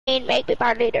make me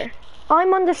part leader.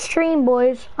 I'm on the stream,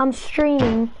 boys. I'm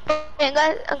streaming. I'm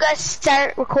gonna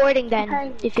start recording then.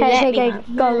 Okay. If you let me. Okay,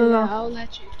 go. I'll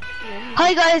let you. Yeah.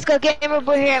 Hi guys, Go Gamer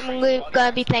Boy here. I'm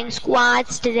gonna be playing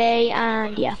squads today,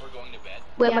 and yeah,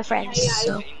 with my friends.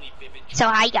 So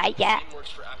hi guys, yeah.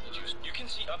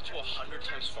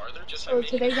 So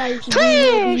today, guys,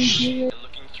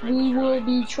 we will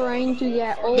be trying to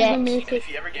get all the mythic,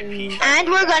 and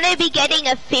we're gonna be getting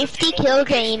a 50 kill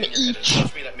game each.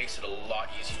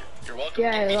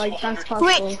 Yeah, like that's possible.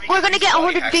 Wait, we're gonna get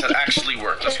 150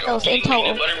 kills in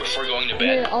total.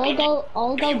 Here, I'll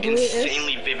go Brutus,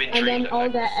 and then I'll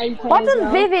get AK. What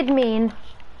does vivid mean?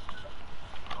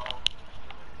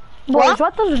 Boys,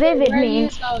 what does vivid mean?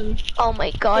 Oh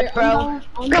my god, Here, bro.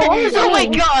 oh my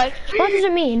god. What does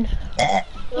it mean?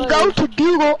 Go to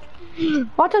Google.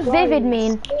 What does vivid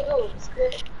mean?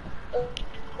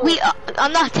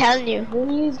 I'm not telling you. When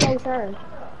you use go first.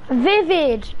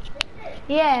 Vivid.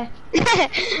 Yeah.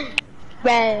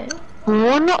 Well,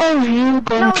 one of you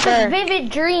go No, it's first. vivid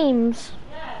dreams.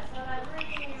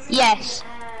 Yes.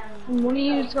 When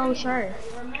you use go first.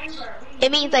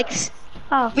 It means like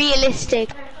Oh.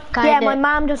 realistic. Kinda. Yeah, my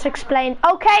mom just explained.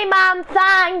 Okay, mom,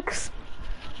 thanks.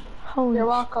 Holy. You're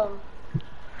welcome.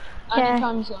 Yeah,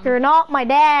 Anytime soon. you're not my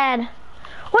dad.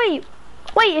 Wait,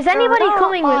 is anybody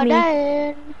coming with me?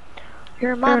 Dad.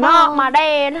 You're not my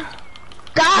dad.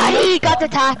 God, he got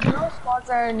attacked. Those squads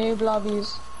are noob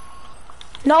lobbies.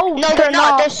 No, No, they're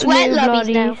not. They're sweat new lobbies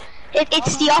now. bloodies.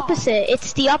 It's the opposite.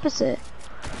 It's the opposite.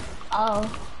 Oh.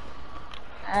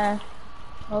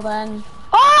 Well then.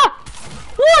 Ah!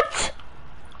 What?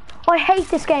 I hate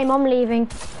this game. I'm leaving.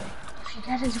 If you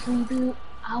get his reboot,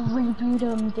 I'll reboot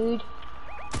him, dude.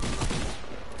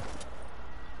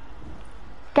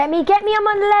 Get me. I'm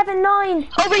on 11-9.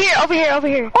 Over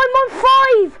here. I'm on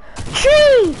 5,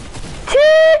 3, 2.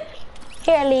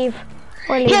 Here, leave.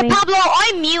 We're leaving. Yeah, Pablo,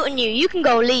 I'm muting you. You can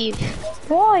go leave.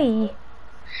 Why?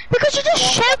 Because you just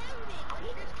shout.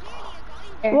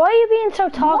 Why are you being so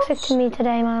toxic to me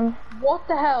today, man? What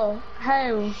the hell?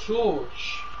 How?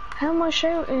 Shush. How am I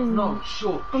shouting? No,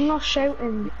 shush. I'm not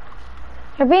shouting.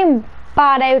 You're being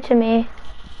bad out to me.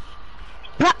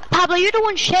 Pablo, you're the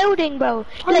one shouting, bro.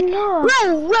 I'm Like, not.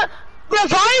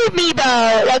 revive me,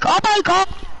 bro. Like, oh my god.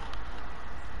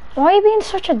 Why are you being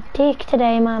such a dick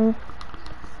today, man?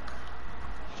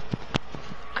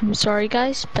 I'm sorry,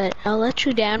 guys, but I'll let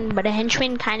you down. But a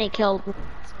henchman kind of killed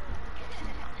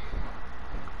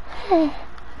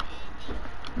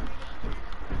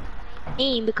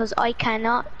me because I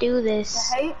cannot do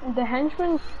this. The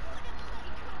henchman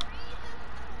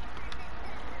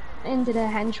into the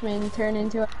henchman turn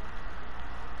into a...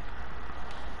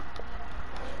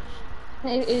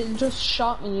 It just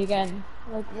shot me again.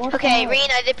 Like what? Okay, Reen,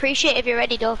 I'd appreciate if you're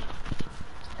ready, though.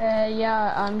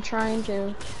 Yeah, I'm trying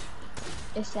to.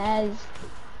 It says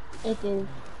it is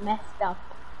messed up.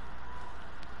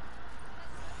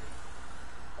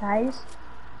 Guys,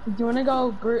 do you wanna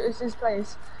go Brutus's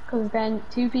place? Cause then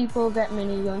 2 people get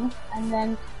miniguns, and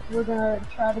then we're gonna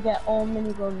try to get all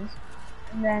miniguns,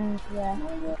 and then yeah.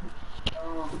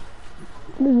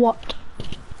 What?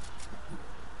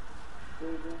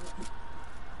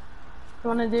 You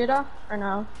wanna do that or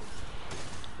no?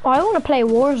 I want to play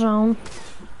Warzone.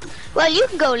 Well, you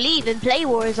can go leave and play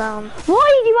Warzone.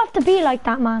 Why do you have to be like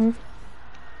that, man?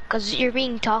 Because you're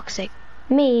being toxic.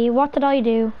 Me? What did I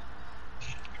do?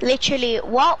 Literally,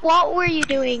 what were you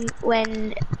doing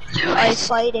when I was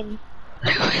fighting?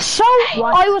 So,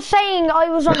 I was saying I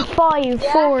was on 5,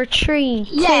 4, 3,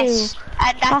 2. Yes,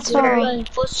 and that's That's all. very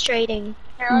frustrating.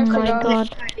 Oh my god.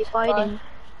 Currently fighting.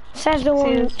 Says the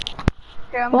one.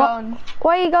 Here I'm What? going.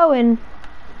 Where are you going?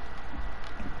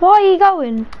 Why are you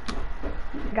going?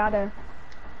 Gotta.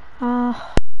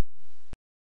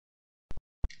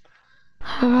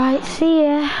 Alright, see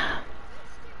ya.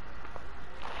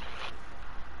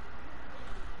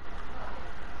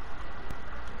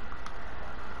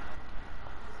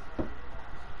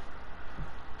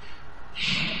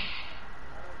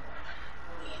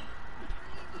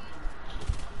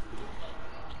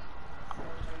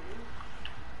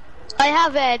 I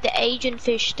have the agent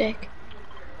fish stick.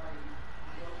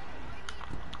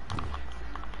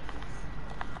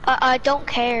 I don't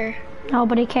care.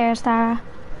 Nobody cares, Tara.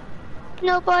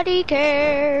 Nobody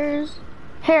cares.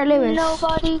 Here, Lewis.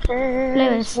 Nobody cares.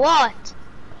 Lewis. What?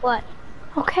 What?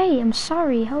 Okay, I'm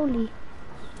sorry, holy.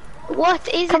 What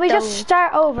is Can it we though? just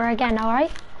start over again,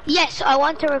 alright? Yes, I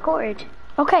want to record.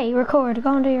 Okay, record.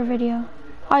 Go and do your video.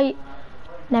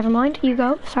 Never mind. You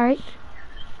go. Sorry.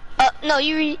 No,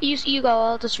 you go.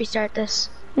 I'll just restart this.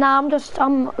 Nah,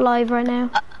 I'm live right now.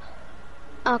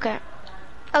 Okay.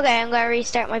 Okay, I'm gonna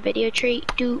restart my video. 3,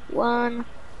 2, 1.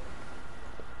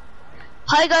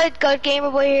 Hi guys, God Gamer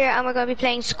Boy here, and we're gonna be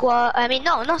playing squad. I mean,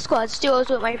 no, not squads. Duos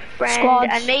with my friend, Squads.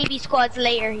 and maybe squads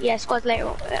later. Yeah, squads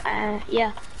later.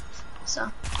 Yeah. So.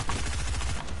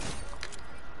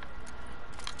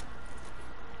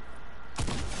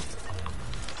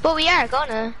 But we are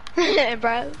gonna,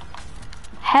 bro.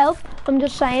 Help? I'm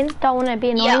just saying. Don't want to be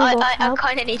annoying. Yeah, but I help.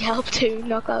 kind of need help too.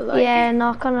 Not gonna lie. Yeah,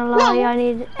 not gonna lie.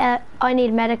 Whoa. I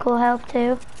need medical help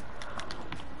too.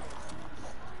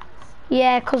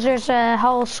 Yeah, 'cause there's a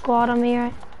whole squad on me,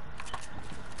 right?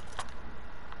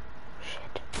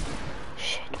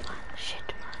 Shit, man.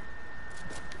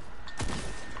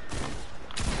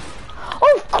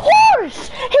 Of course,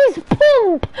 his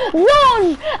pump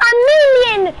done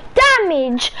 1,000,000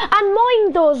 damage, and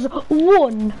mine does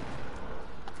 1.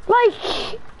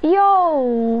 Like,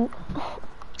 yo.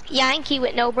 Yankee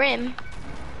with no brim.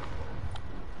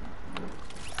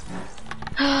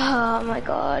 Oh my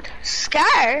god.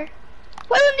 Scar?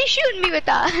 Why wouldn't he shooting me with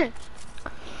that?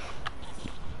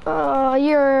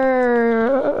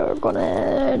 You're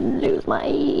gonna lose my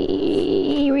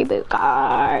reboot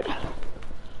card.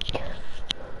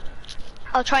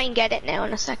 I'll try and get it now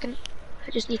in a second.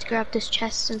 I just need to grab this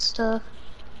chest and stuff.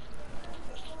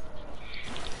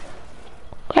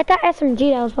 Get that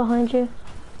SMG that was behind you.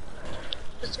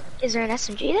 Is there an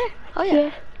SMG there? Oh yeah.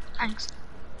 Yeah. Thanks.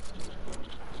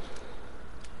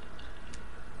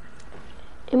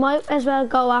 You might as well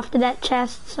go after that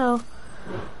chest, so.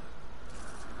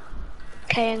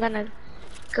 Okay, I'm gonna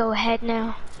go ahead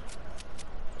now.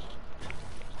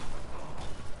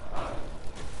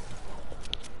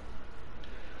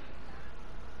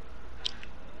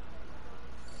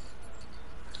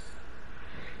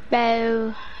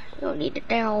 Bow. Don't need it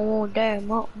down on damn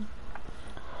mountain.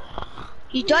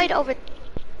 You died over.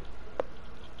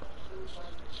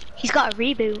 He's got a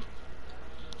reboot.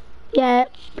 Yeah,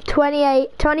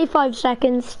 25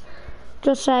 seconds.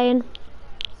 Just saying.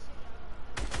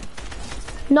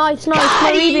 Nice, my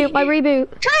reboot.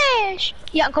 Trash!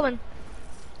 Yeah, I'm coming.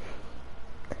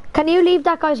 Can you leave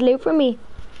that guy's loot for me?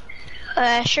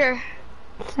 Sure.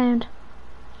 Sound.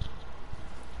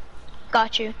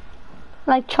 Got you.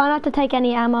 Like, try not to take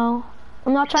any ammo.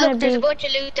 I'm not trying Look, to there's be... a bunch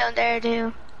of loot down there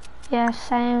too. Yeah,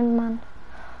 sound, man.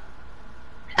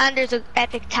 And there's an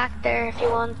epic tack there if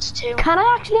you want to. Can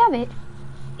I actually have it?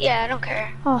 Yeah, I don't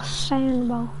care. Oh, sound,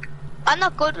 bro. I'm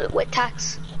not good with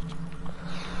tacks.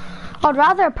 I'd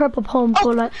rather a purple pump,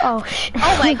 but like, oh shit.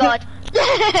 Oh my god.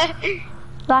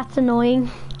 That's annoying.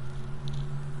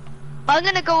 I'm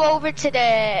gonna go over to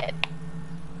the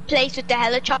place with the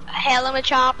helmet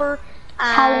chopper.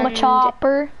 Helmet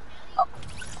chopper.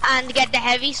 And get the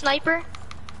heavy sniper.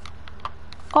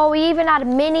 Oh, we even had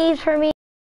minis for me.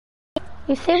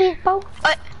 You see me, Bo?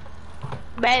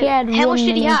 Well, how much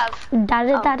did he have? Da.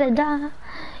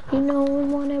 You know we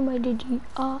wanted my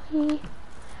DGI.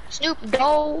 Snoop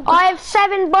Dogg. I have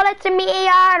 7 bullets in me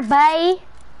AR, bae.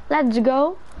 Let's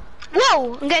go.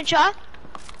 Whoa, I'm getting shot.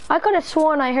 I could have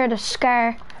sworn I heard a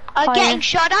Scar. I'm getting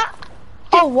shot at.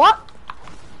 Oh, what?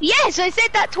 Yes, I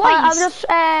said that twice. I'll just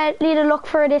need to look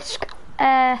for this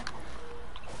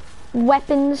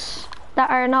weapons that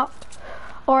are not,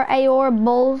 or AR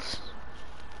bulls.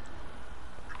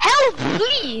 Help,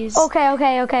 please.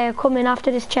 Okay. Come in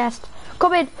after this chest.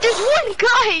 Come in. There's one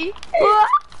guy.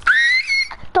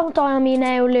 Don't die on me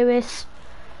now, Lewis.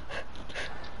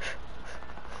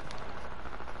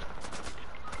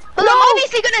 Well, I'm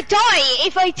obviously gonna die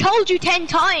if I told you 10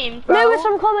 times, bro. Lewis,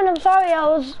 I'm coming. I'm sorry.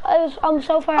 I'm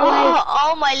so far away.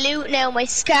 Oh, my loot now, my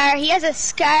scar. He has a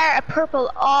scar, a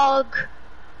purple AUG.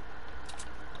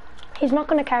 He's not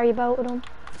gonna carry both of them.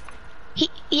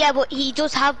 Yeah, but he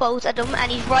does have both of them,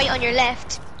 and he's right on your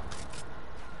left.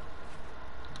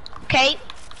 Okay.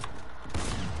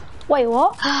 Wait,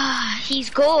 what? He's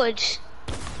good.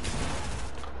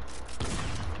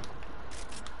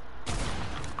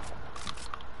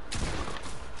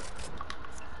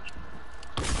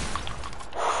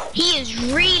 He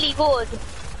is really good.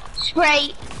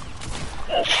 Spray.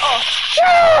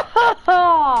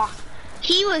 Oh.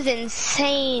 He was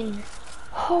insane.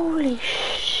 Holy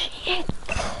shit.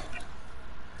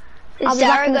 Is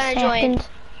Zara gonna join?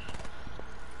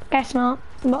 Guess not,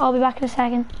 but I'll be back in a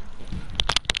second.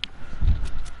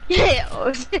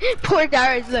 Poor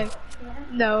Dara's like,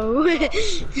 no.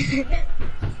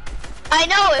 I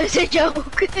know, it was a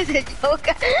joke. It was a joke.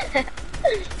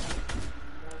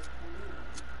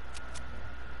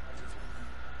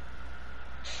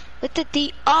 With the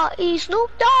D-R-E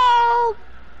Snoop Dogg.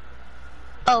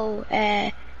 Oh,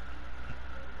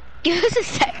 give us a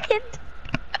second.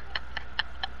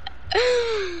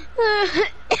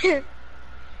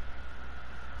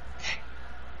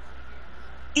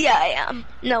 Yeah, I am.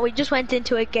 No, we just went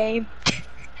into a game.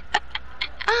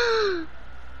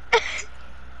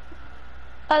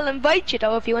 I'll invite you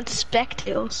though if you want to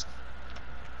spectate us.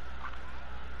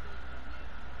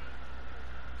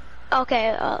 Okay,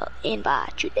 I'll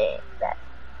invite you then.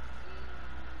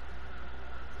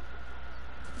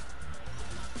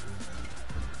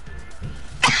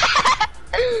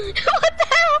 What the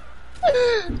hell?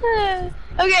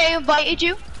 Okay, I invited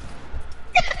you.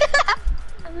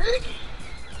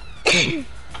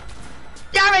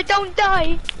 Dara, don't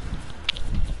die.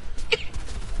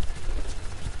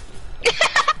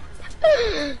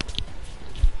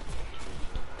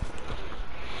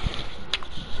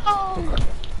 Oh.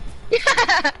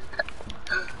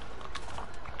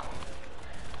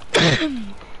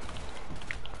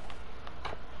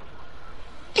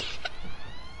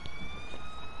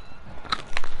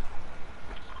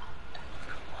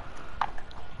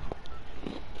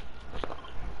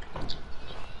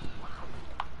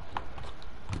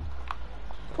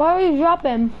 Where are you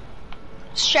dropping?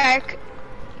 Shark.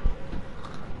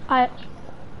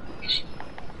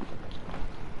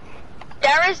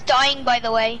 Dara's dying, by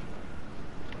the way.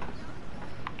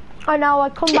 I know, I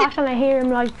come back and I hear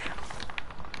him like...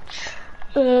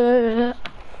 Here,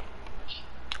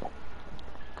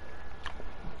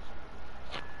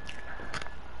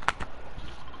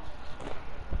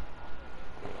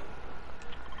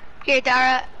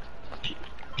 Dara.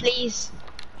 Please.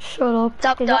 Shut up.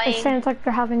 Stop dying. It sounds like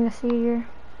they're having a seizure.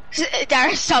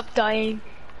 Dara, stop dying.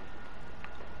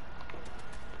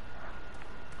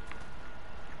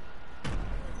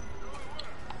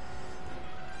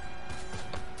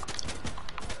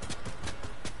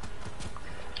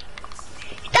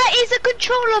 That is a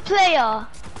controller player.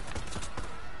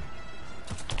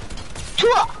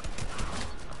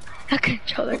 A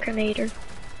controller grenadier.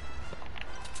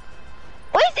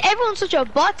 Why is everyone such a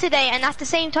bot today and at the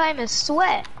same time a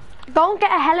sweat? Don't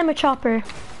get a helmet chopper.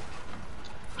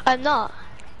 I'm not.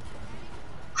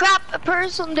 Crap, a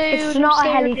person, dude. It's not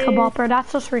a helicopter,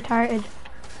 that's just retarded.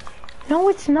 No,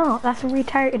 it's not. That's a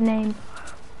retarded name.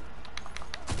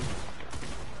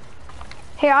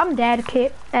 Here, I'm dead,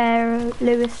 Kit.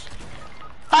 Lewis.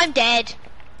 I'm dead.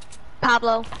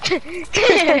 Pablo.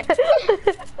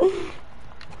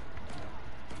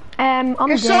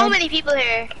 There's so many people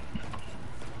here.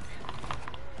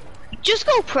 Just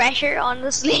go pressure,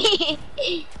 honestly.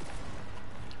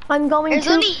 I'm going There's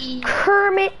to only...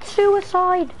 Kermit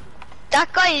suicide.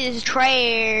 That guy is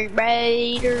traitor.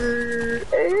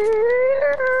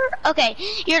 Okay,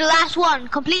 you're the last one.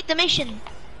 Complete the mission.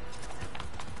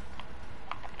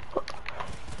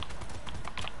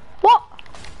 What?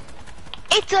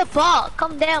 It's a bot.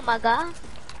 Come down, my guy.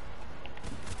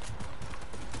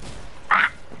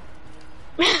 Ah.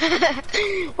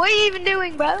 What are you even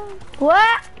doing, bro?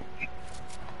 What?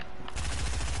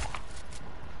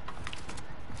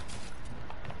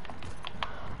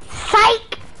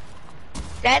 Psych!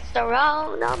 That's the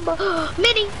wrong number.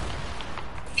 Mini!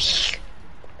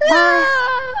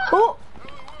 Oh!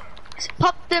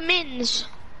 Pop the mins.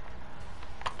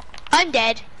 I'm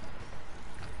dead.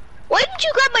 Why didn't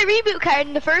you grab my reboot card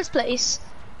in the first place?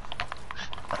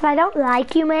 Cause I don't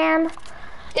like you, man.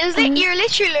 It was like you're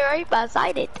literally right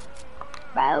beside it.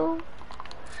 Bro.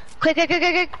 Quick, quick, quick,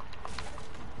 quick, quick.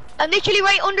 I'm literally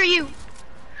right under you.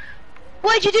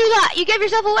 Why'd you do that? You gave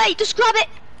yourself away. Just grab it.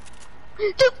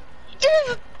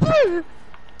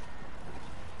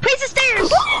 Praise the stairs!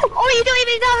 Oh, you don't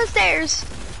even have the stairs!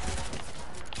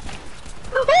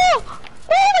 Oh! Oh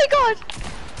my god!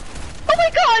 Oh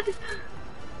my god!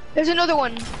 There's another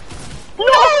one. No! No,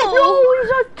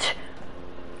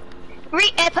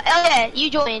 Oh yeah, you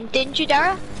joined, didn't you,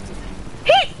 Dara?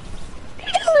 He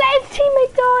just let his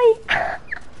teammate die!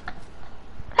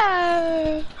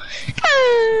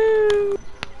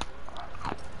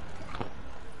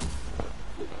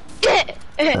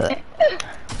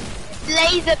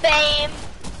 Laser beam.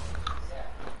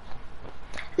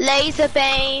 Laser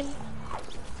beam.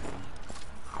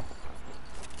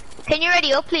 Can you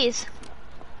ready up, please?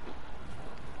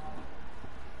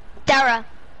 Dara.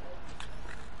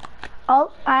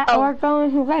 Oh, we're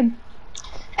going to win.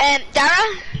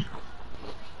 Dara?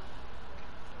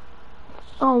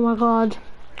 Oh my god.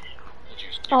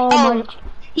 Oh my.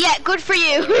 Yeah, good for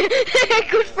you.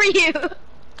 Good for you.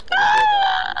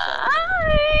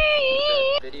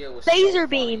 Laser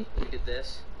beam. Look at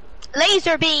this.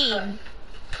 Laser beam.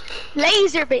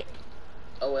 Laser beam.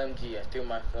 OMG, I threw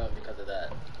my phone because of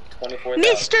that. 24.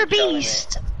 Mr.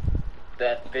 Beast.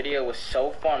 That video was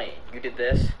so funny. You did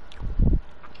this.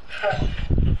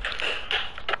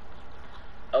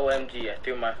 OMG, I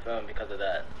threw my phone because of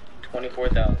that.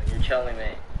 24,000, you're telling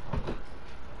me.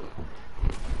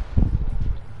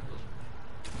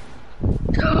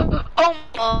 Oh my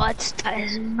god, that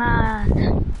is mad.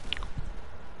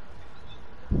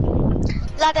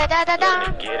 La da da da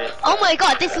da. Oh my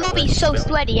god, this lobby is so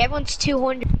sweaty. Everyone's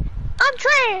 200. I'm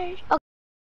trash. Okay.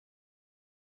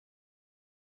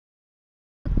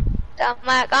 Oh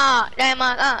my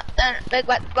god, big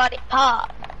wet body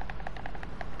part.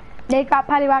 They got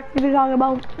patty back to be talking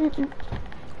about.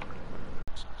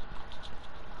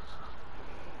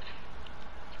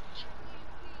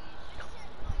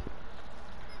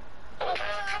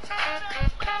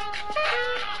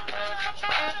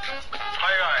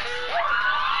 Hi guys,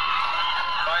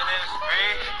 my name's B.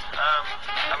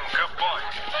 I'm a good boy.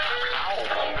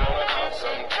 I'm gonna have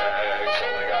some tags.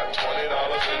 Only got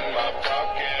 $20 in my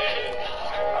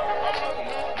pocket.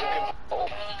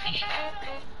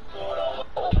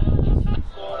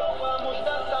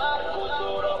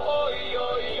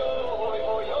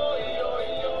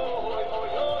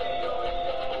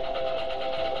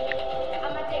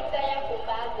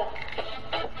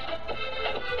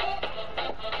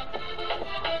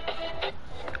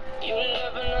 You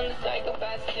living on the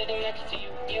psychopath sitting next to you.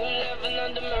 You living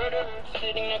on the murderer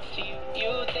sitting next to you.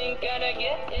 You think I'd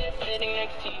get it sitting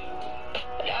next to you.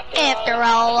 After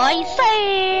all I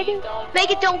said,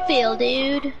 make it don't feel,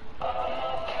 dude.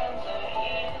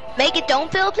 Make it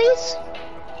don't feel, please.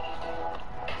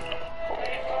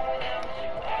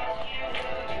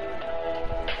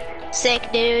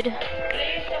 Sick, dude.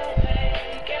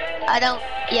 I don't.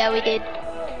 Yeah, we did.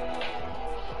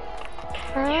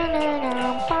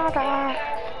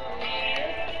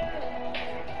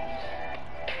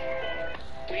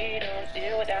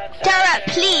 Tara,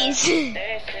 please.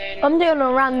 I'm doing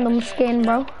a random skin,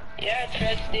 bro. Yeah,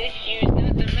 trust issues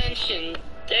not to mention.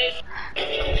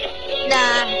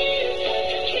 Nah.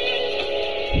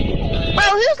 Bro,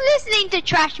 who's listening to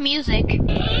trash music?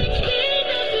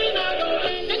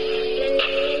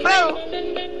 Bro.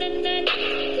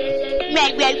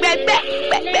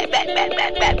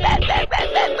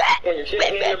 When you're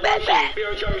sitting in your basement,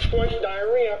 feel some sports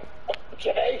diarrhea.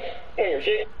 Okay? When you're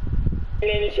sitting in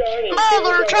the sun and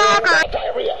Mother trucker.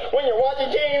 diarrhea. When you're watching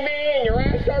TV and your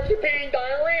ass starts to pee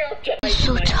diarrhea. I'm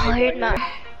so tired, man.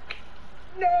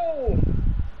 No!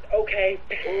 Okay.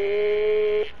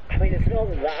 I mean, it's not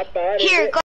that bad. Here, is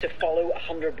it? go. To follow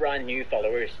 100 brand new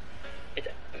followers. It's.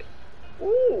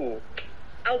 Ooh!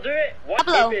 I'll do it. What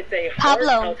Pablo. if it's a heart?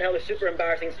 Pablo. I'll tell a super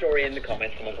embarrassing story in the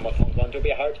comments. Come on. Don't be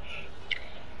a heart.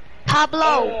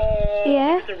 Pablo.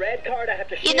 Yeah? It's a red card. I have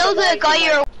to. You know the guy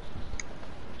you're...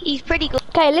 He's pretty good.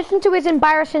 Okay, listen to his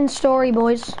embarrassing story,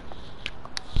 boys.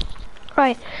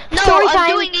 Right. No, Story I'm time.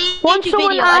 doing the Once YouTube someone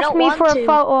video. I asked don't me want for a to.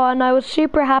 photo and I was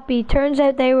super happy. Turns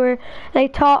out they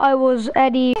thought I was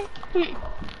Eddie.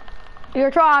 You're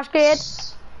trash, kid.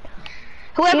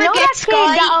 Whoever You know gets that kid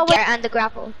that Sky always- and the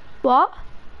grapple. What?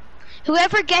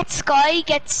 Whoever gets Sky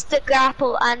gets the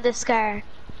grapple and the scar.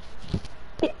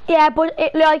 Yeah, but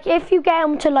like if you get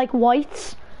them to like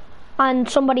whites and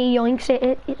somebody yoinks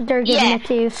it, they're giving Yeah. it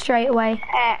to you straight away.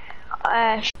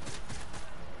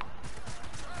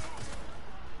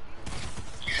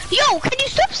 Yo, can you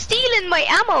stop stealing my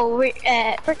ammo,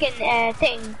 freaking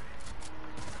thing?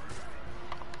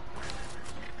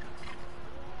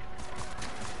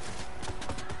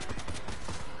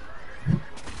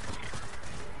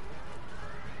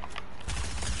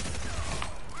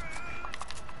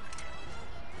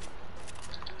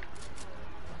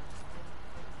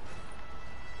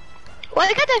 What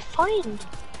did I find?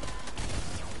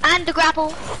 And the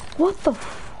grapple. What the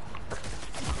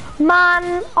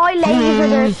Man, I lasered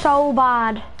her so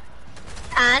bad.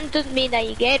 And doesn't mean that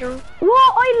you get her.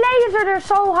 What? I lasered her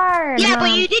so hard. Yeah, man.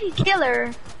 but you didn't kill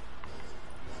her.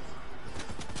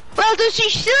 Well, does she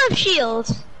still have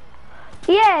shields?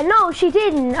 Yeah, no, she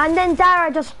didn't. And then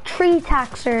Dara just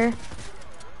 3-tacks her.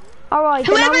 Alright,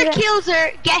 Whoever kills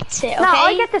her gets it, okay? No,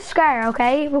 I get the scar,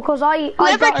 okay? Because I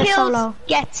Whoever got her kills solo.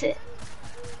 gets it.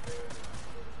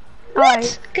 Alright.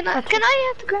 What? Can I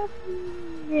have the grab?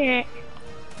 Yeah.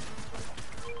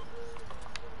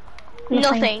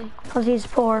 Nothing. Because he's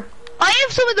poor. I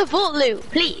have some of the vault loot,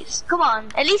 please. Come on,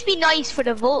 at least be nice for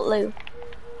the vault loot.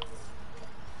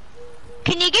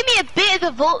 Can you give me a bit of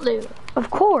the vault loot? Of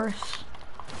course.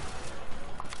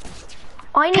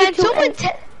 I need Can to. someone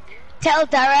tell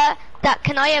Dara that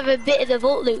can I have a bit of the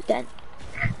vault loot then?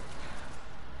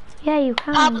 Yeah, you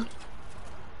can.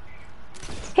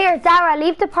 Here, Dara,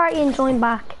 leave the party and join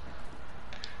back.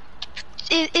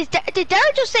 Did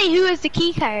Dara just say who has the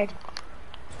key card?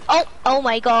 Oh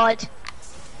my god.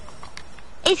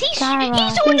 Is he? Dara,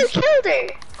 He's the one who killed her.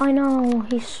 I know,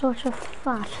 he's such a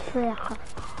fat frick.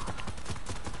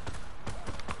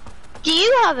 Do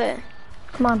you have it?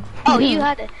 Come on. Oh, you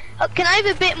had it. Oh, can I have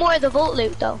a bit more of the vault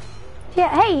loot though? Yeah,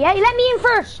 hey, let me in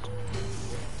first.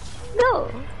 No.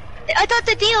 I thought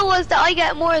the deal was that I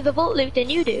get more of the vault loot than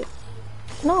you do.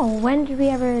 No, when did we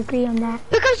ever agree on that?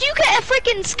 Because you get a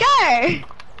freaking scar.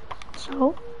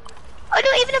 So? I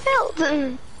don't even have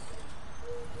health.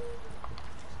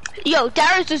 Yo,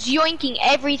 Dara's just yoinking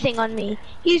everything on me.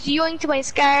 He's yoinked my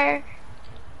scar.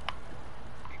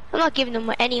 I'm not giving him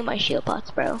any of my shield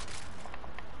pots, bro.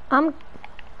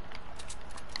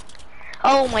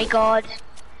 Oh my god.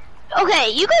 Okay,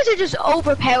 you guys are just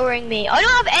overpowering me. I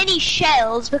don't have any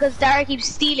shells because Dara keeps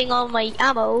stealing all my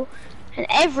ammo and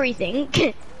everything.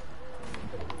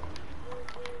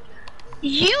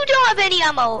 You don't have any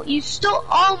ammo. You stole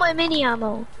all my mini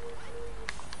ammo.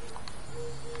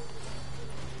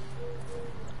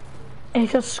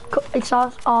 It's just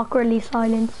awkwardly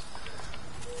silent.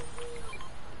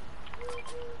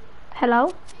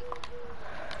 Hello?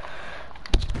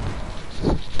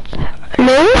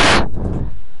 Hello?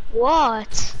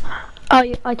 What?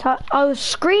 I thought I was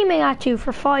screaming at you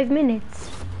for 5 minutes.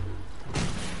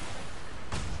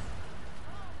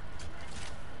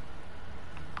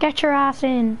 Get your ass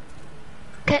in.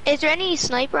 Is there any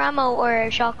sniper ammo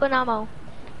or shotgun ammo?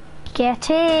 Get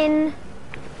in.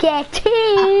 Get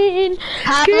in.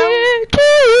 Pablo? Get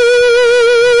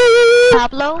in.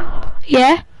 Pablo?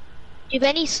 Yeah? Do you have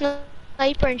any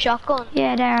sniper and shotgun?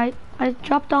 Yeah, there. I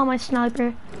dropped all my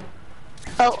sniper.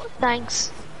 Oh,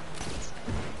 thanks.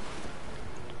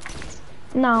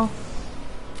 No.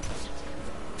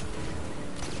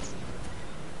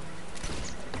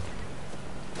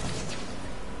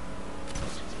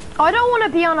 I don't want to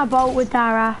be on a boat with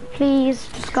Dara. Please,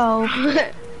 just go.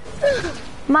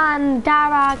 Man,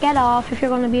 Dara, get off if you're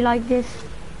going to be like this.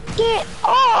 Get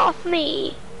off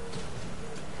me!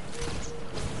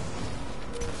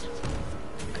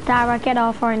 Dara, get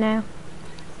off right now.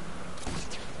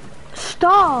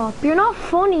 Stop! You're not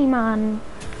funny, man.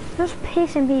 You're just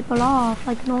pissing people off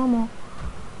like normal.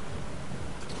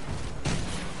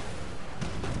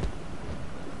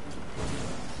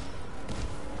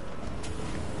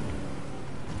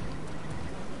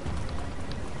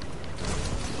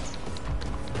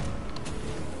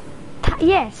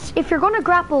 Yes, if you're gonna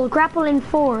grapple in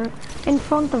 4 in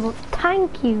front of us.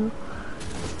 Thank you.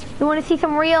 You wanna see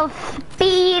some real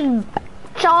speed?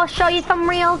 I'll show you some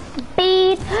real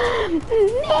speed. Mega!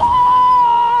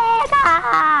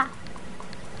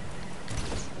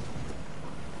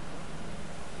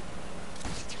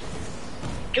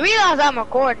 You realize I'm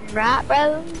recording, right,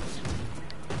 bro?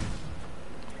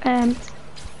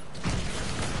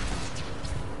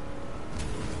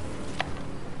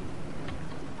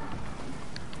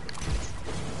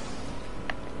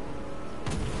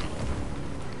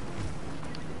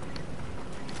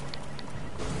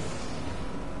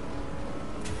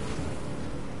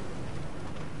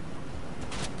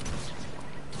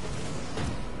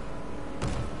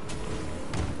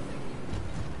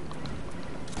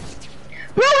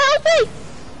 Bro, help me!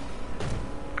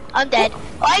 I'm dead.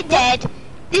 I'm dead.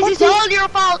 This is all your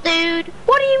fault, dude.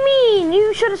 What do you mean?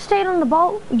 You should have stayed on the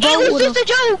boat. It was just a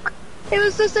joke. It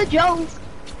was just a joke.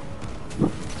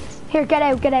 Here, get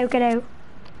out, get out, get out.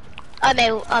 I'm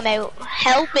out, I'm out.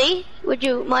 Help me. Would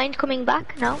you mind coming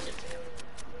back? No?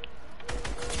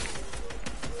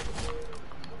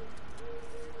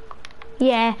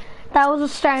 Yeah, that was a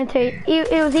starting to.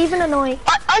 It was even annoying.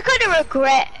 I kind of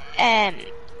regret,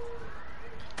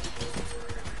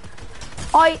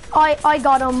 I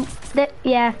got him.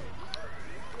 Yeah.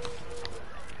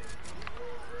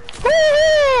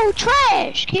 Woo!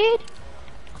 Trash, kid.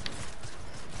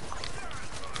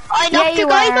 I knocked you a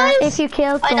guy, were, guys. if you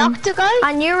killed I them. knocked a guy.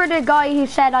 And you were the guy who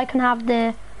said I can have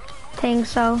the thing,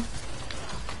 so.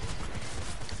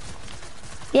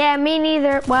 Yeah, me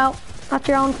neither. Well, that's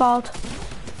your own fault.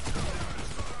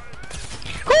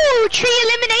 Ooh, 3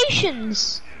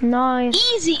 eliminations. Nice.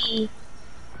 Easy.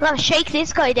 I'm gonna shake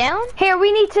this guy down. Here,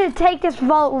 we need to take this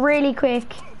vault really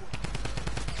quick.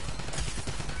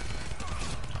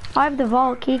 I have the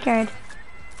vault keycard.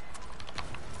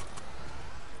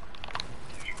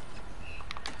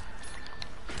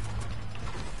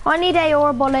 I need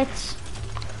AR bullets.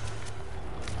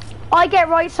 I get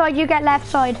right side, you get left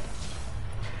side.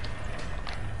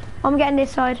 I'm getting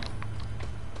this side.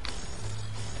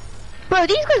 Bro,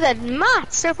 these guys are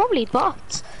mats. They're probably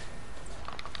bots.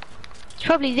 It's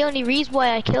probably the only reason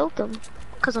why I killed them.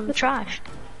 Because I'm trash.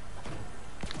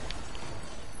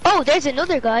 Oh, there's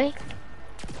another guy.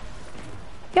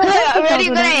 Yo, I'm don't ready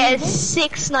think to I'll get do a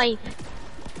 6 snipe.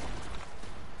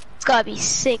 It's gotta be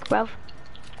sick, bro.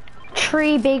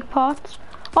 3 big pots.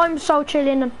 I'm so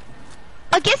chilling.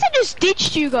 I guess I just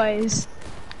ditched you guys.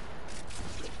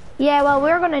 Yeah, well,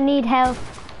 we're gonna need help.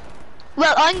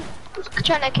 Well, I'm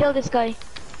trying to kill this guy.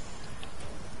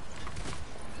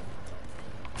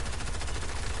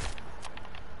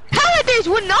 How? There's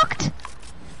one knocked?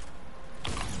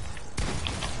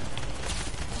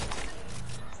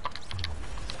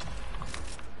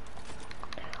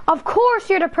 Of course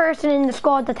you're the person in the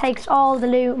squad that takes all the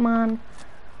loot, man.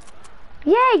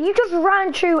 Yeah, you just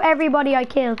ran through everybody I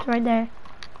killed right there.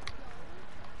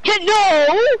 No!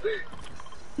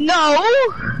 No!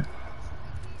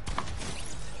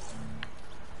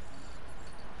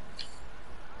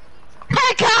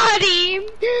 I got him!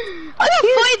 I got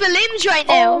 5 limbs right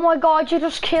now. Oh my god, you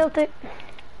just killed it.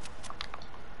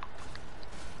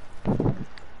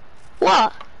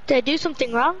 What? Did I do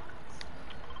something wrong?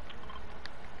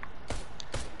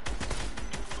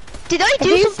 Did I do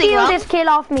If you something steal wrong? this kill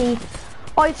off me,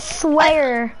 I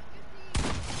swear.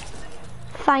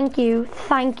 Thank you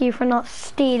for not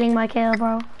stealing my kill,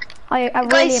 bro. I really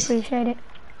Guys. appreciate it.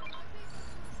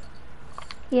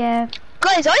 Yeah,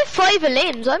 Guys, I have 5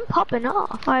 limbs. I'm popping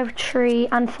off. I have 3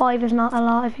 and 5 is not a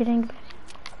lot if you think about it.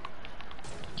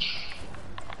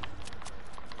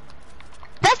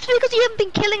 That's because you haven't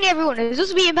been killing everyone. It's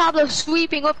just me and Pablo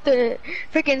sweeping up the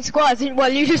freaking squads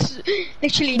while you just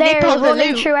literally They're nick all the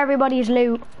running loot. through everybody's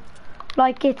loot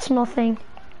like it's nothing.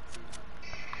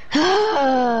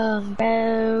 Bro.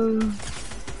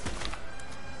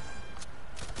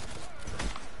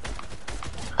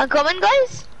 I'm coming,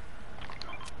 guys.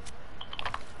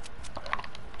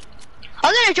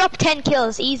 I'm gonna drop 10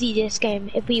 kills easy this game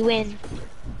if we win.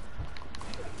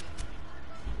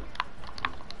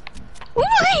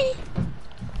 Why?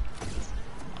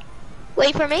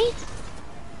 Wait for me.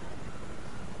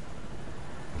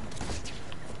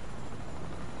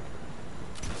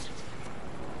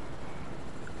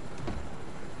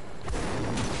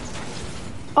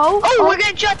 Oh, we're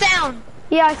getting shut down.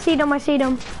 Yeah, I see them.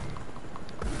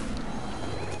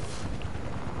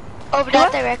 Over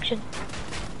that direction.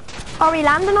 Are we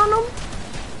landing on them?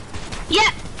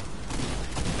 Yeah.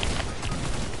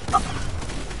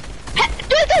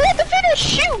 Let the finish.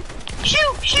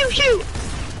 Shoot.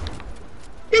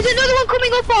 There's another one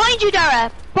coming up behind you,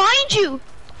 Dara. Behind you.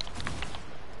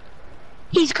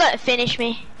 He's got to finish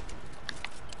me.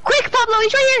 Quick, Pablo,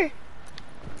 he's right here.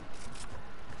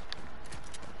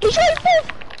 He's right here.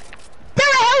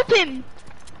 Dara, help him.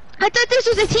 I thought this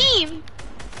was a team.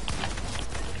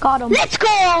 Got him. Let's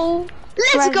go.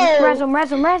 Let's go. Res him,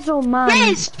 man.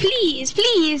 Res, please.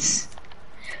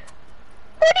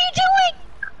 What are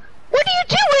you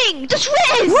doing? Just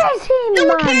res. Res him, No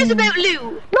one man. cares about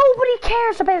loot. Nobody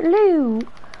cares about loot.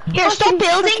 Here, stop Actually,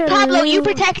 building, such a Pablo. You loot.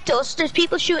 protect us. There's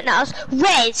people shooting at us.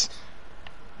 Res.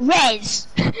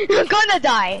 I'm gonna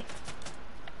die.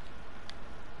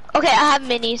 Okay, I have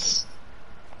minis.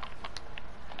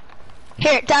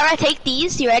 Here, Dara, take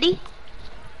these. You ready?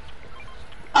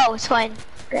 Oh, it's fine.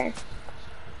 Okay.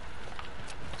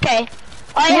 Okay.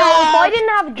 If I didn't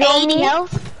have 80 Johnny,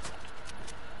 health.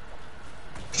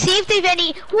 See if they've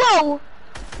any. Whoa!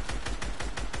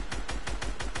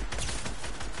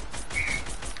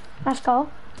 let's go.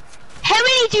 How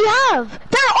many do you have?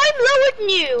 Dara, I'm lower than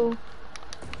you.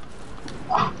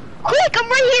 Quick, I'm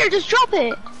right here. Just drop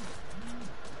it.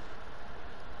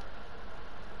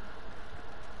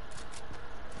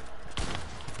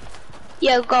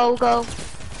 Yo, go.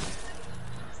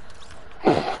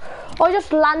 I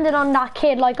just landed on that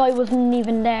kid like I wasn't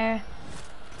even there.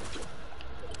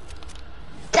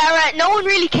 Dara, no one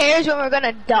really cares when we're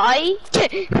gonna die.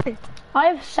 I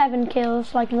have 7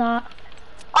 kills like that.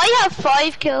 I have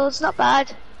 5 kills, not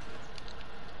bad.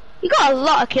 You got a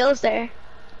lot of kills there.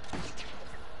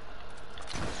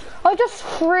 I just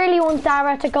really want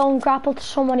Dara to go and grapple to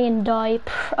somebody and die.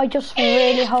 I just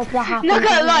really hope that happens. Not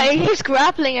gonna lie, he's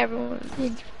grappling everyone.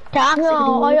 He's dancing.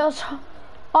 No,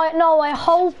 I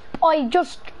hope,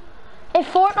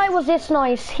 if Fortnite was this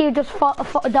nice, he'd just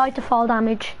die to fall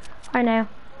damage. I know.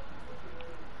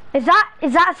 There's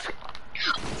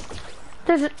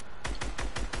a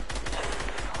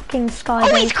fucking sky.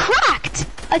 Oh, he's cracked!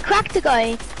 I cracked the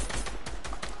guy.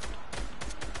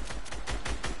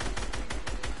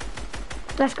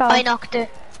 Let's go. I knocked it.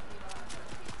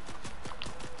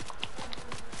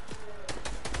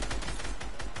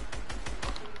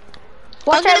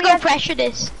 I'm gonna go pressure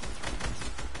this.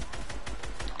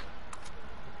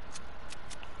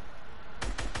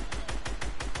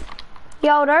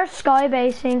 Yo, they're sky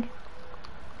basing.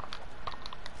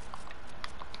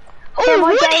 Oh, my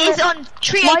one game is on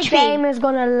 3 My HP. game is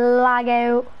gonna lag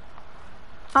out.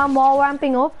 I'm wall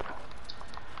ramping up.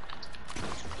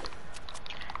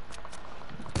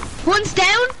 One's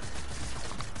down.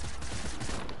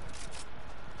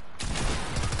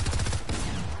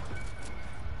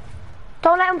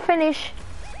 Don't let him finish.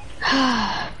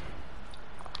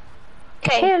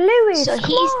 Okay. Here, Lewis. So come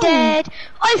he's on. dead.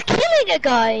 I was killing a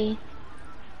guy.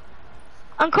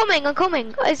 I'm coming. I'm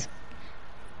Finish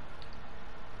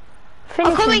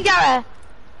coming, him. Dara.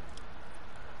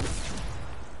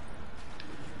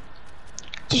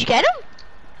 Did you get him?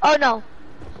 Oh no.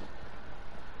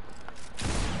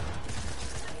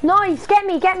 Nice. Get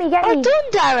me. Well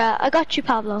done, Dara. I got you,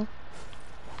 Pablo.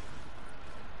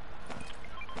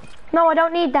 No, I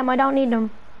don't need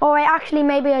them. Oh, wait, actually,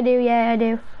 maybe I do. Yeah, I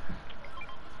do.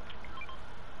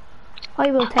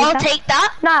 I will take I'll that. take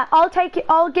that. Nah, I'll take it.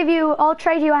 I'll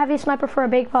trade you a heavy sniper for a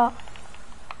big pot.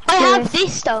 I Lewis. have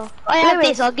this though. I have Lewis,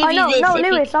 this. I'll give you no, this. No, if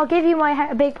Lewis, I'll give you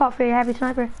my big pot for your heavy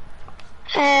sniper.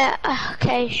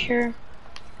 Okay, sure.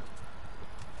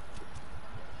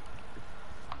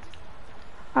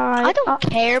 Alright. I don't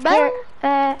care about.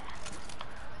 Here,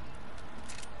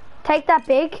 take that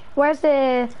big. Where's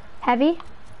the heavy?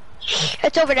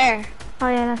 It's over there. Oh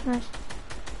yeah, that's nice.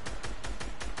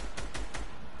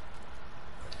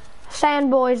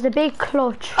 Sand boys, the big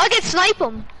clutch. I can snipe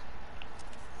them.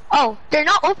 Oh, they're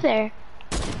not up there.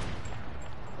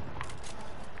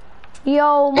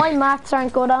 Yo, my maths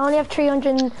aren't good. I only have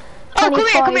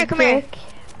 325 come here. brick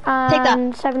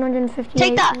and 758.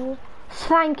 Take that.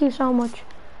 Thank you so much.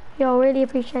 Yo, really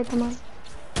appreciate the man.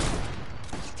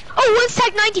 Oh, one's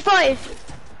tag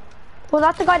 95. Well,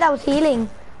 that's the guy that was healing.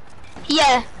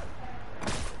 Yeah.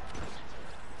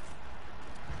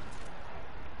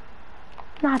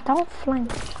 Nah, don't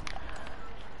flank.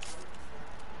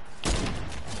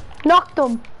 Knocked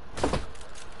him.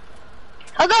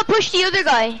 I gotta push the other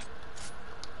guy.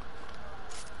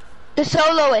 The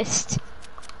soloist.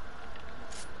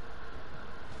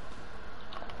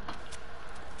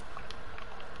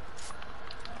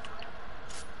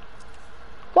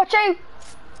 Watch out!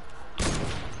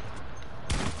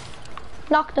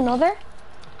 Knocked another.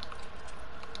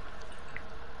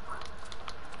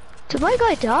 Did my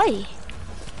guy die?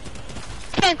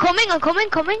 Okay, I'm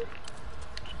coming.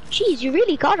 Jeez, you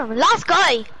really got him. Last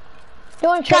guy. You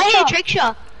want Can I hit a trick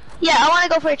shot? Yeah, I want to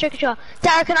go for a trick shot.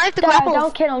 Dara, can I have the grapple?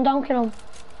 Don't kill him.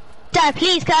 Dara,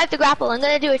 please, can I have the grapple? I'm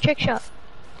gonna do a trick shot.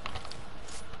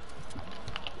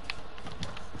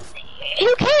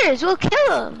 Who cares? We'll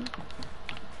kill him.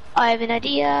 I have an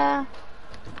idea.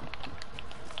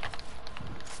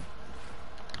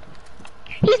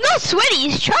 He's not sweaty,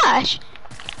 he's trash.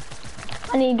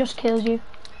 And he just kills you.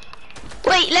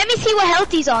 Wait, let me see what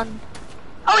health he's on.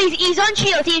 Oh, he's on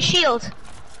shield, he has shield.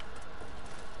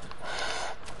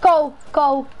 Go.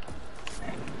 Go,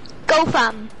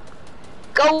 fam.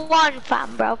 Go on,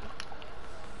 fam, bro.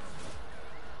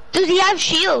 Does he have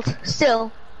shield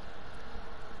still?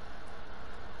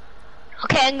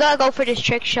 Okay, I'm gonna go for this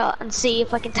trick shot and see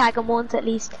if I can tag him once at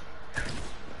least.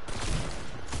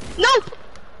 Nope!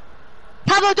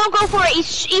 Pablo, don't go for it,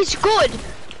 he's good.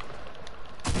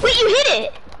 Wait, you hit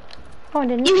it! Oh, I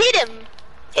didn't. You hit him!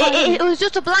 It was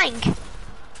just a blank.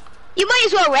 You might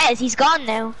as well res, he's gone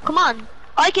now. Come on,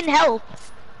 I can help.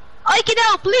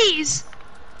 Please!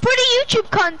 For the YouTube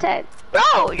content!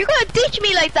 Bro, you're gonna ditch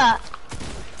me like that!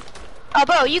 Oh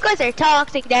bro, you guys are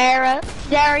toxic, Dara.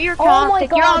 Dara, you're toxic. Oh my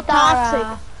God, you're all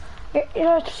Dara. toxic.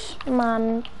 You're just,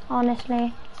 man,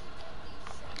 honestly.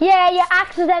 Yeah, you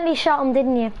accidentally shot him,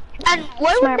 didn't you? And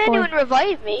why Smart wouldn't boy. anyone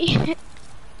revive me?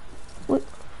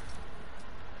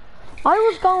 I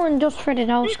was going just for the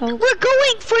no scope. We're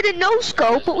going for the no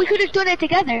scope, but we could have done it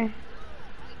together.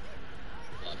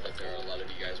 But there are a lot of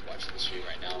you guys watching the stream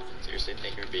right now. Seriously,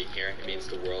 thank you for being here. It means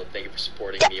the world. Thank you for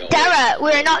supporting me. Dara,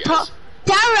 we're not talking.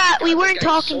 Dara, we weren't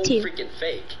talking to you. Freaking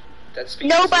fake. That's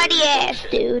Nobody asked,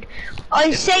 dude. I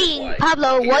was saying,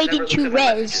 Pablo, why didn't you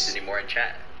res? Anymore in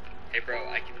chat. Hey, bro,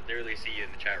 I can literally see you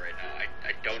in the chat right now.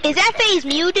 I don't. Is that phase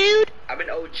Mew, dude? I'm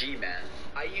an OG, man.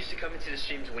 I used to come into the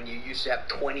streams when you used to have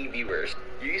 20 viewers.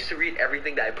 You used to read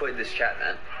everything that I put in this chat,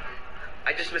 man.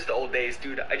 I just miss the old days,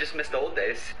 dude. I just miss the old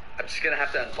days. I'm just gonna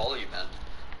have to unfollow you, man.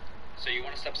 So you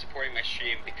want to stop supporting my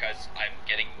stream because I'm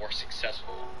getting more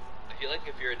successful? I feel like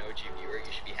if you're an OG viewer,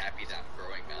 you should be happy that I'm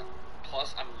growing, man.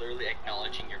 Plus, I'm literally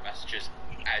acknowledging your messages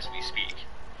as we speak.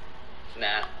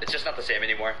 Nah, it's just not the same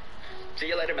anymore. See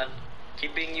you later, man.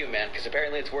 Keep being you, man, because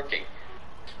apparently it's working.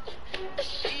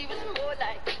 She was more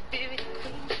like a beauty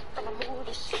queen from a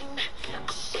movie scene.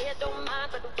 I said, don't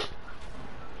mind, but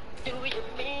do you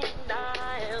mean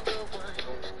I am the one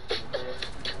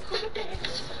who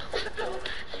dance on the floor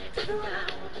and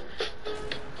around?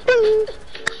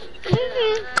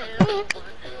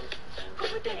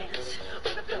 dance on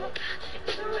the floor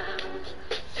and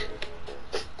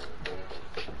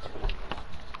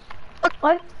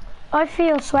around. I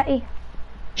feel sweaty.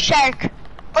 Shark.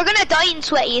 We're gonna die in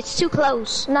sweaty, it's too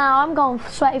close. No, I'm going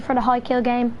sweaty for the high kill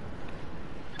game.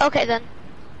 Okay then.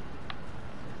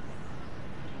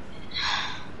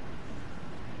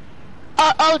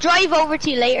 I'll drive over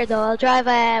to you later though, I'll drive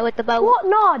with the boat. What?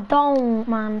 No, don't,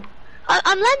 man.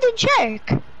 I'm landing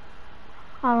Shark.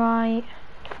 Alright,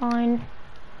 fine.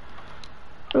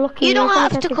 Lucky You don't you're gonna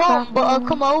have get to the come, crap but I'll on.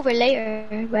 come over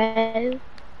later, well.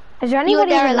 Is there You and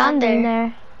anybody Dara even land landing there.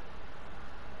 there?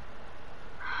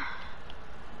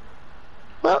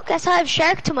 Well, guess I have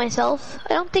Shark to myself.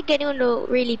 I don't think anyone will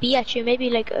really be at you, maybe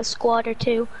like a squad or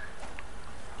two.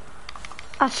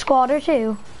 A squad or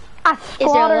two? A there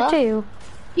squad a or lot? two?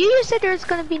 You just said there's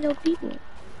gonna be no people.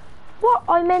 What?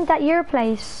 I meant at your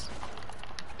place.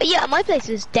 But yeah, my place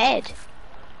is dead.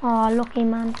 Oh, lucky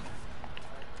man.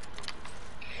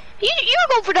 You're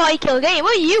going for the high kill game,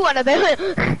 what are you on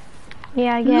about?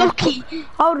 Yeah, I guess. Lucky.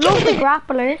 I would love the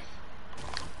grappler.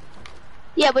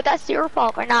 Yeah, but that's your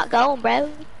fault for not going, bro.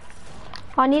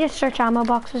 I need to search ammo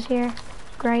boxes here.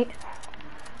 Great.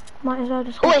 Might as well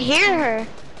just. Oh, I hear her.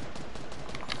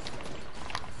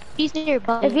 She's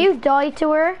nearby. If you die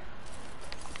to her,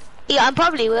 Yeah, I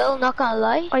probably will, not gonna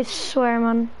lie. I swear,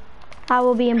 man, that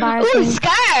will be Ooh, embarrassing.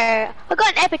 scar! I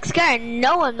got an epic scar.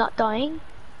 No, I'm not dying.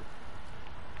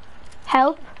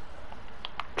 Help.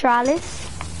 Tralis.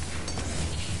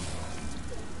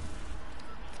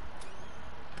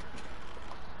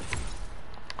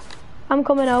 I'm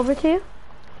coming over to you.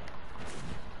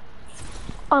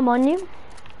 I'm on you.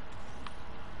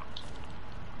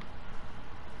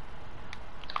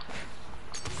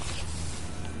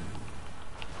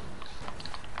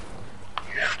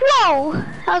 Whoa!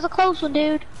 That was a close one,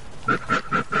 dude.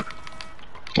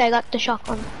 Okay, I got the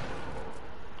shotgun.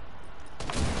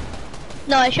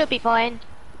 No, I should be fine.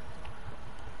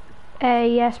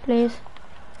 Yes, please.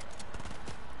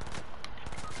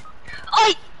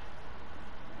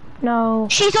 No.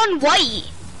 She's on white,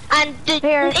 and she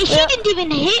didn't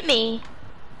even hit me.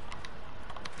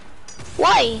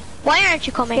 Why? Why aren't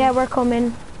you coming? Yeah, we're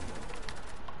coming.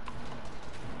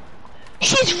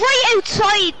 She's right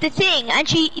outside the thing, and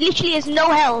she literally has no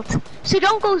health. So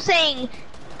don't go saying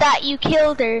that you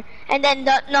killed her and then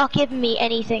not giving me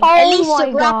anything. Oh At least my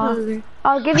a grappler. God.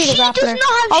 I'll give you the She does grappler.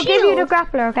 not have I'll give you the shield.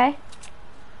 grappler, okay?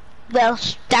 Well,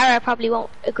 Dara probably won't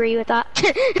agree with that.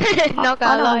 Not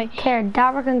gonna I lie. don't care.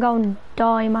 Dara can go and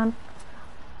die, man.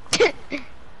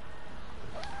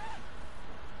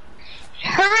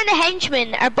 Her and the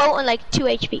henchman are both on like 2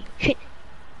 HP.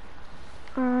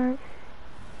 Alright.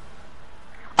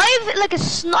 I have like a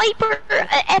sniper, an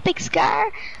epic scar,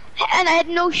 and I had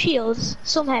no shields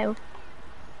somehow.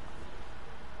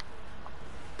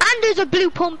 And there's a blue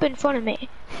pump in front of me.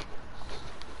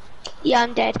 Yeah,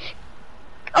 I'm dead.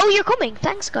 Oh, you're coming.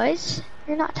 Thanks, guys.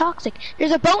 You're not toxic.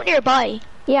 There's a boat nearby.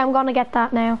 Yeah, I'm gonna get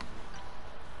that now.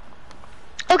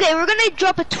 Okay, we're gonna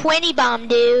drop a 20 bomb,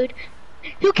 dude.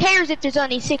 Who cares if there's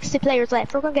only 60 players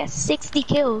left? We're gonna get 60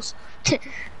 kills.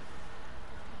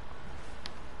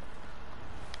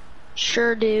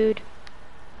 Sure, dude.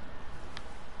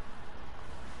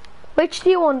 Which do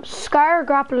you want, Scar or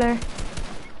Grappler?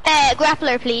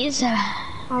 Grappler, please.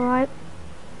 Alright.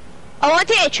 I want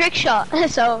to get a trick shot,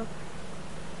 so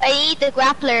I need the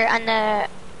grappler and the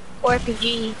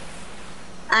RPG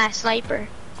sniper.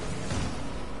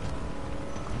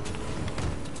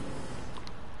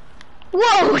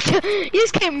 Whoa! You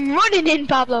just came running in,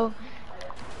 Pablo.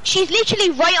 She's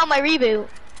literally right on my reboot.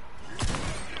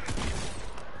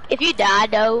 If you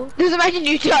died, though, just imagine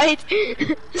you died.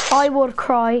 I would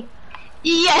cry.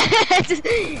 Yes.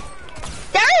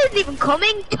 That isn't even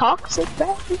coming. Toxic,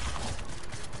 bro.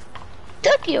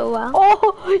 Took you a while.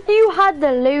 Oh, you had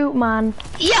the loot, man.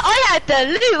 Yeah, I had the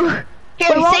loot. Here,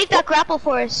 Wait, save that grapple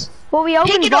for us. Well, we Pick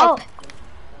opened it vault.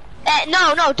 up.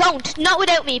 No, don't. Not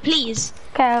without me, please.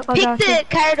 Okay, I'll Pick go the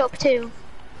card up too.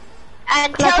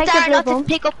 And Can I tell take the Dara blue not to bomb?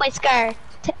 pick up my scar.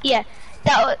 Yeah,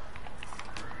 that.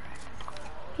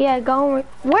 Yeah, go.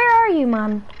 Where are you,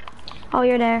 man? Oh,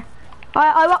 you're there.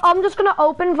 I'm just gonna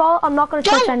open vault. I'm not gonna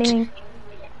touch Don't! anything.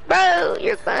 Bro,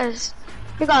 you're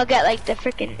gonna get like the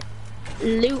freaking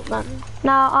loot, man.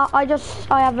 Nah, I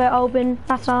have it open.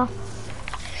 That's all.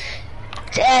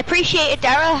 Appreciate it,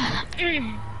 Dara.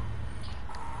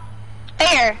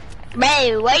 Here,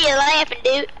 bro, why you laughing,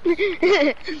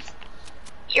 dude?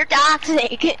 You're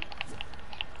toxic,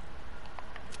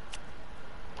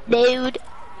 dude.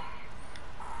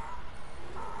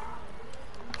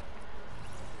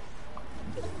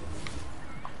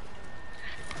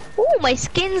 Ooh, my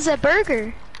skin's a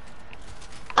burger.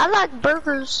 I like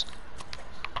burgers.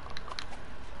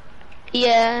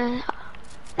 Yeah,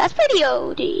 that's pretty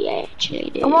OD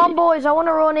actually. Dude. Come on, boys, I want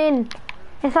to run in.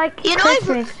 It's like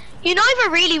Christmas. I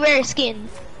have a really rare skin.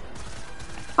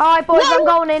 Alright, boys, No. I'm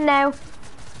going in now.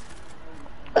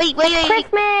 Wait.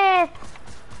 Christmas!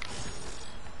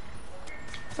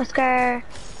 Let's go.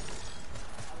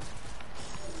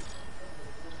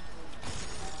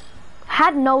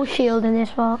 Had no shield in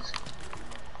this box.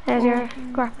 There's your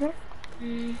grappler.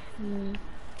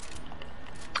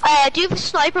 Do you have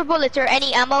sniper bullets or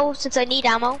any ammo, since I need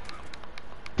ammo?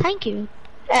 Thank you.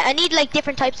 I need like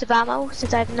different types of ammo,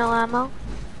 since I have no ammo.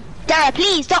 Dara,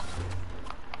 please don't.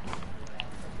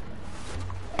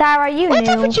 Dara, you What's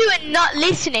knew. up with you and not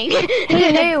listening?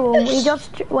 He knew. He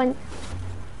just went.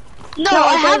 No, No, I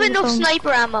I have gave him enough some.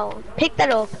 sniper ammo. Pick that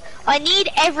up. I need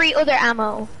every other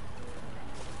ammo.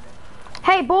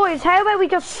 Hey, boys, how about we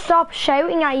just stop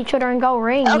shouting at each other and go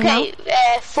ring? Okay, You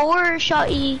know? 4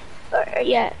 shotty.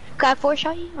 Yeah, got 4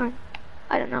 shotty? Or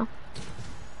I don't know.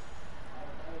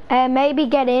 Maybe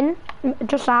get in.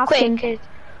 Just asking. Quick.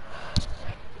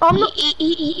 It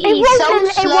He's so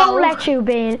won't. slow. It won't let you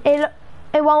be in.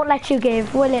 It won't let you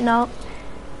give, will it not?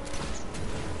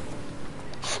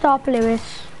 Stop,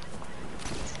 Lewis.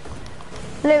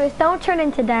 Lewis, don't turn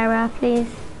into Dara, please.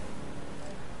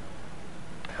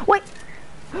 Wait,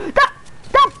 that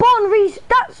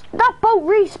boat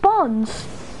respawns.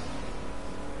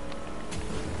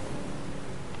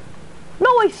 No,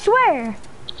 I swear.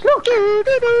 Look.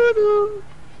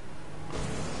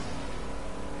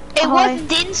 It Hi.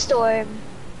 wasn't in storm.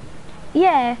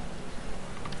 Yeah.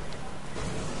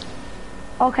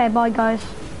 Okay, bye, guys.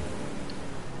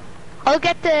 I'll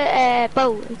get the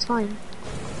boat. It's fine.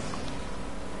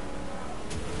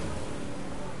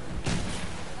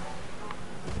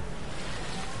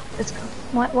 Let's go.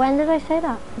 When did I say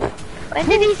that? When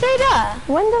did he say that?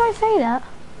 When did I say that?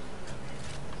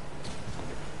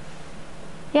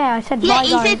 Yeah, I said Yeah, bye,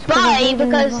 he guys. said bye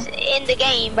because I'm in the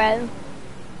game, bro.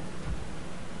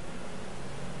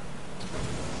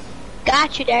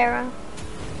 Got you, Dara.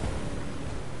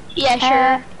 Yeah,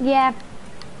 sure. Yeah.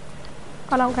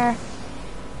 I don't care.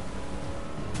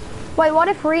 Wait, what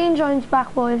if Reen joins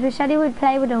back, boys? We said he would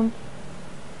play with him.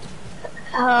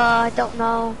 I don't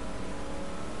know.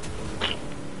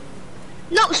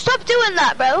 No, stop doing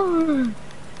that, bro.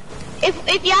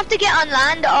 If you have to get on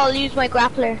land, I'll use my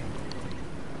grappler.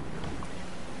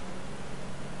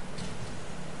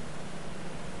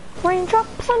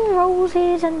 Raindrops and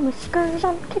roses and whiskers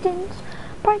on kittens,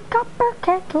 bright copper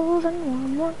kettles and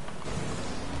warm one.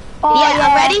 Oh, yeah,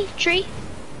 I'm ready. 3.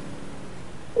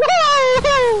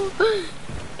 Whoa!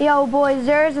 Yo, boys,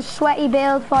 there's a sweaty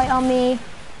build fight on me.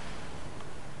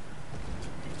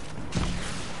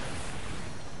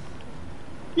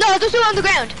 No, there's two on the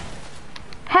ground.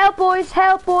 Help, boys,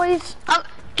 help, boys.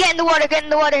 Get in the water, get in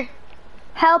the water.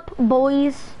 Help,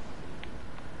 boys.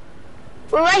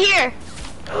 We're right here.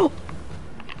 Oh,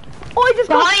 I just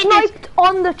got Behind us. sniped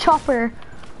on the chopper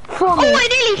from Oh, it. I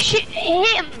nearly hit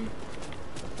him.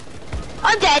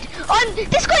 I'm dead.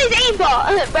 This guy's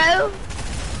aimbot, bro.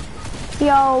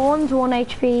 Yo, one's 1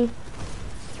 HP.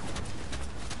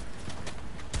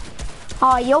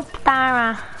 Oh, yup,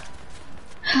 Dara.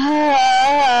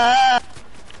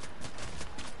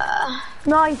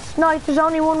 Nice, nice, there's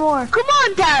only one more. Come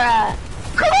on, Dara.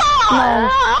 Come on.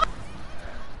 No.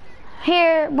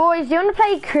 Here, boys, do you want to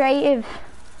play creative?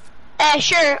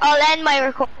 Sure, I'll end my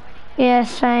recording. Yeah,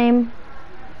 same.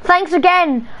 Thanks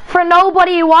again for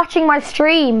nobody watching my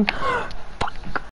stream.